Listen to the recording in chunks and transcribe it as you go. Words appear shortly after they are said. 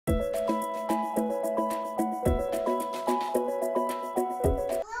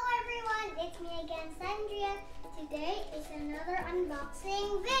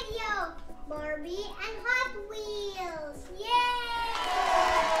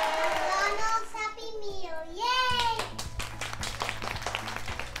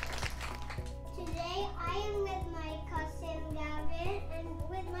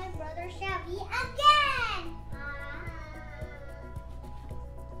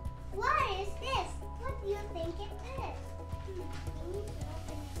this? What do you think it is? We need to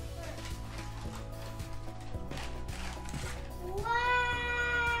open it first.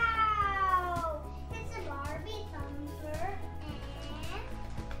 Wow! It's a Barbie tumbler and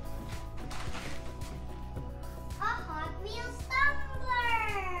a Hot Wheels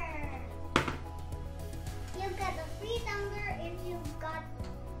tumbler. You get a free tumbler if you got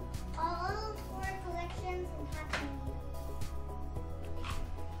all 4 collections in Happy Meal.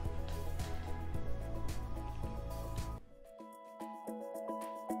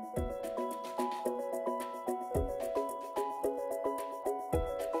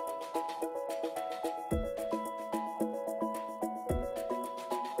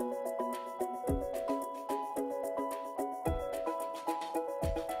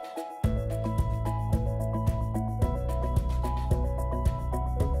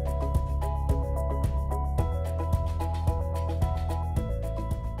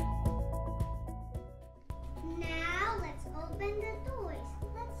 Now let's open the toys.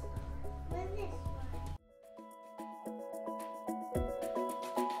 Let's start with this one.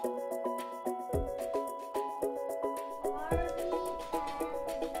 Barbie Pet.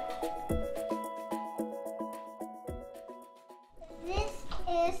 This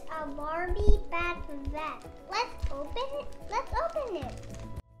is a Barbie Pet Vet. Let's open it. Let's open it.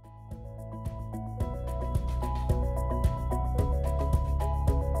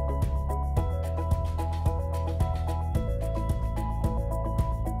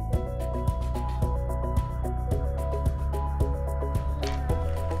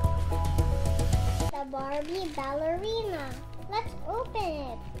 The Barbie ballerina. Let's open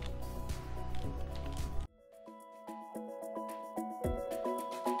it.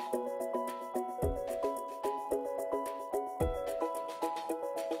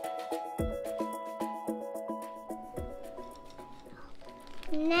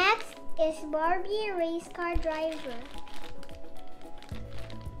 Next is Barbie race car driver.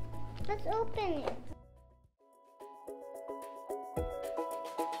 Let's open it.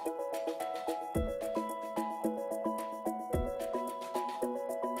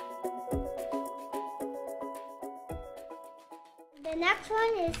 The next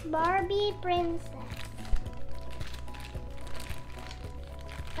one is Barbie princess.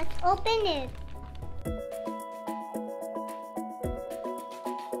 Let's open it.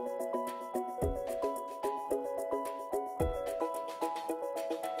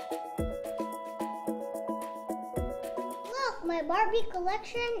 Look, my Barbie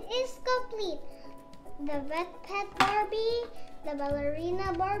collection is complete. The vet pet Barbie, the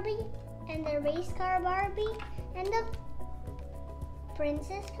ballerina Barbie, and the race car Barbie, and the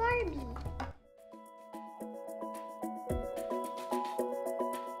Princess Barbie.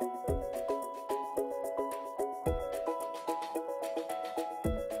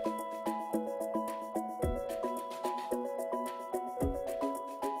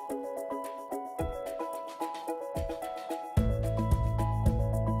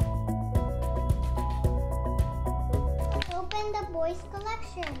 Open the boys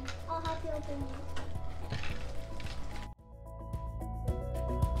collection. I'll help you open it.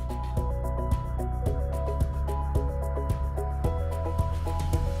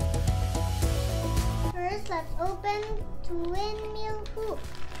 First, let's open windmill hoop.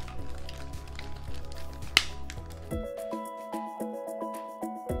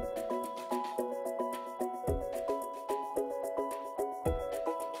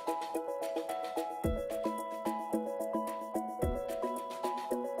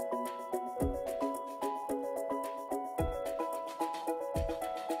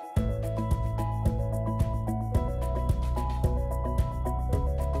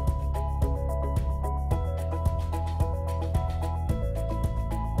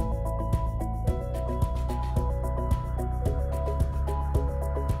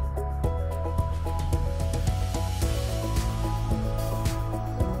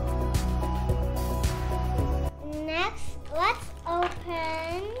 Let's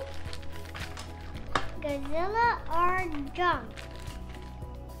open Godzilla or Jump.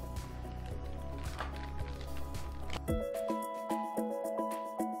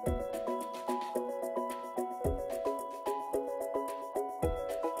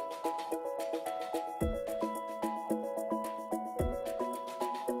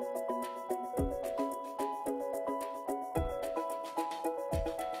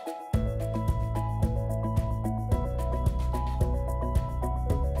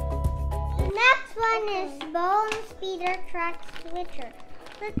 Next one is Bone Speeder Track Switcher.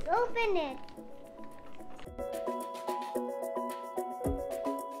 Let's open it.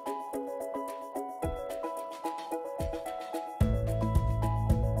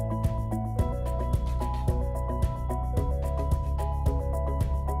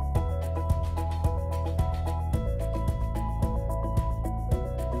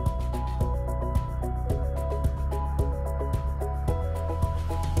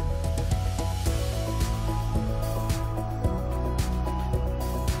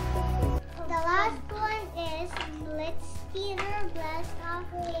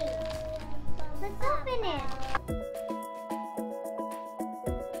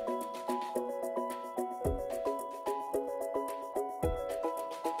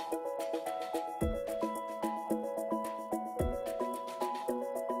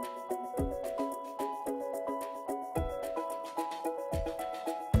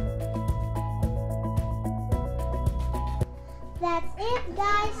 That's it,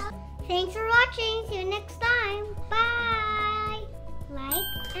 guys. Thanks for watching. See you next time. Bye.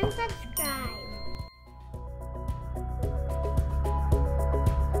 Like and subscribe.